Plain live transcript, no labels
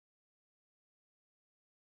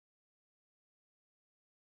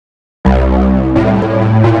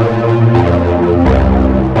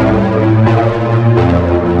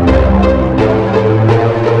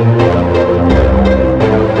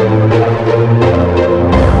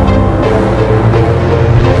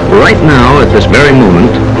now, at this very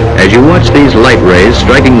moment, as you watch these light rays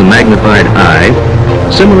striking the magnified eye,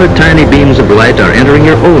 similar tiny beams of light are entering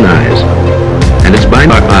your own eyes. And it's by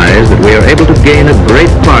our eyes that we are able to gain a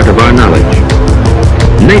great part of our knowledge.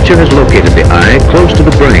 Nature has located the eye close to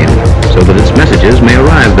the brain so that its messages may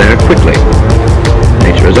arrive there quickly.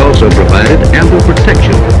 Nature has also provided ample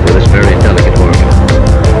protection for this very delicate organ.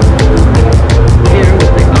 Here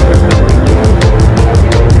with the outer covering.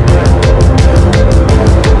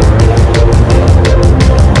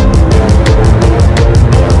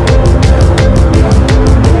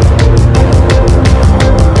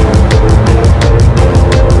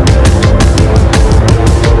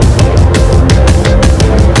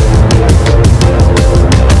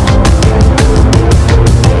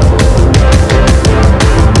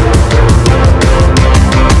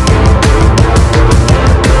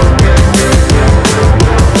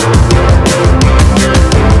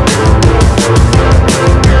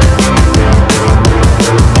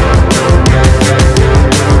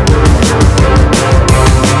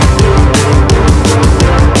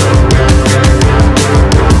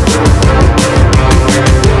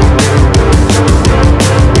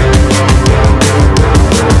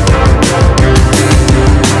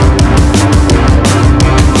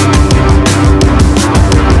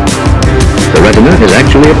 The retina is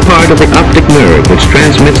actually a part of the optic nerve which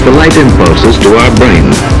transmits the light impulses to our brain.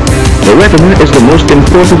 The retina is the most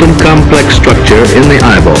important and complex structure in the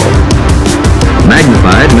eyeball.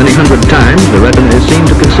 Magnified many hundred times, the retina is seen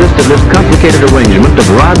to consist of this complicated arrangement of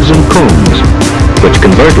rods and cones, which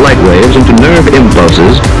convert light waves into nerve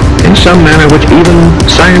impulses in some manner which even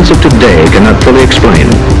science of today cannot fully explain.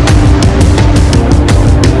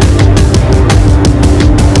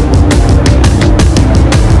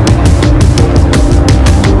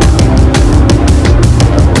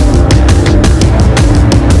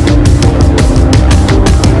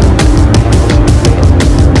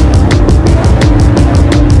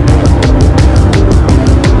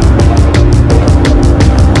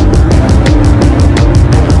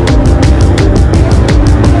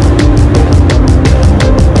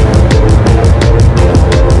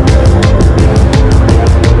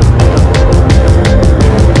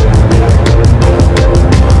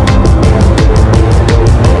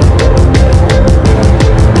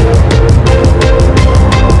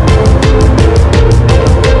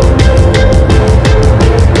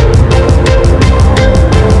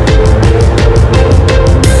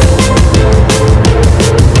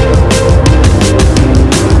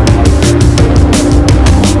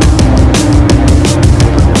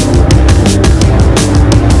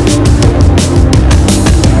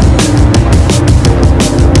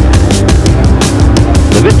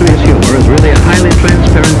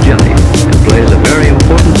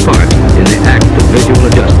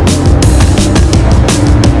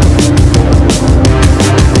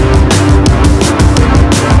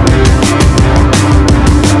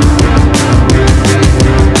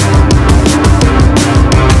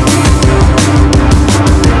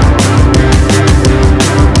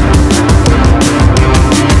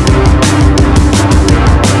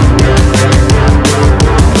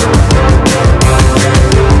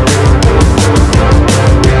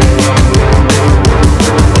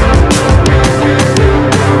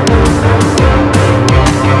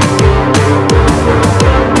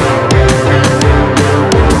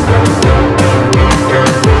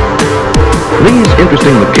 These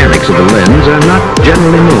interesting mechanics of the lens are not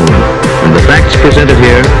generally known, and the facts presented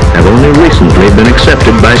here have only recently been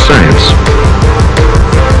accepted by science.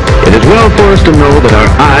 It is well for us to know that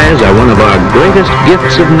our eyes are one of our greatest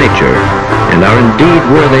gifts of nature and are indeed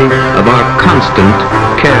worthy of our constant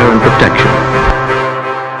care and protection.